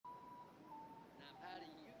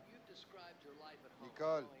life at home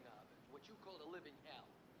Nicole. growing up, what you call a living hell.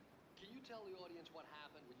 Can you tell the audience what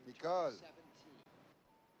happened when you Nicole. turned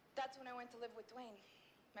 17? That's when I went to live with Dwayne.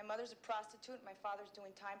 My mother's a prostitute, my father's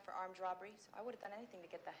doing time for armed robbery, so I would have done anything to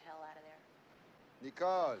get the hell out of there.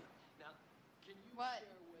 Nicole. Now, can you What?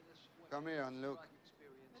 share with us what Come here and look.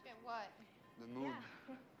 Look at what? The moon.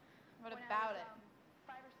 Yeah. What about it?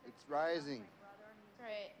 5 or 6 It's rising. My brother, he used to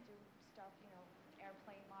Great. do stuff, you know,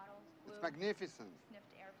 airplane models, glue. It's magnificent.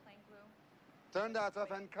 Sniffed airplane glue. Turn that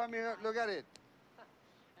off and come here. Look at it.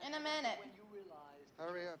 In a minute. When you realized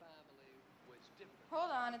Hurry your up. family was different. Hold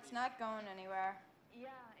on, it's not going anywhere. Yeah,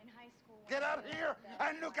 in high school. when Get I out was here that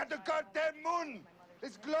and look at the I got home, goddamn moon. my mother's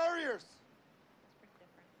It's sniff. glorious. It's pretty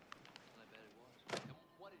different. I bet it was. And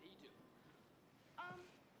what did he do?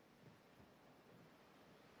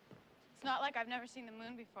 It's not like I've never seen the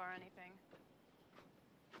moon before or anything.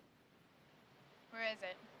 Where is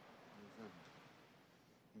it?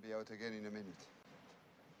 Be out again in a minute.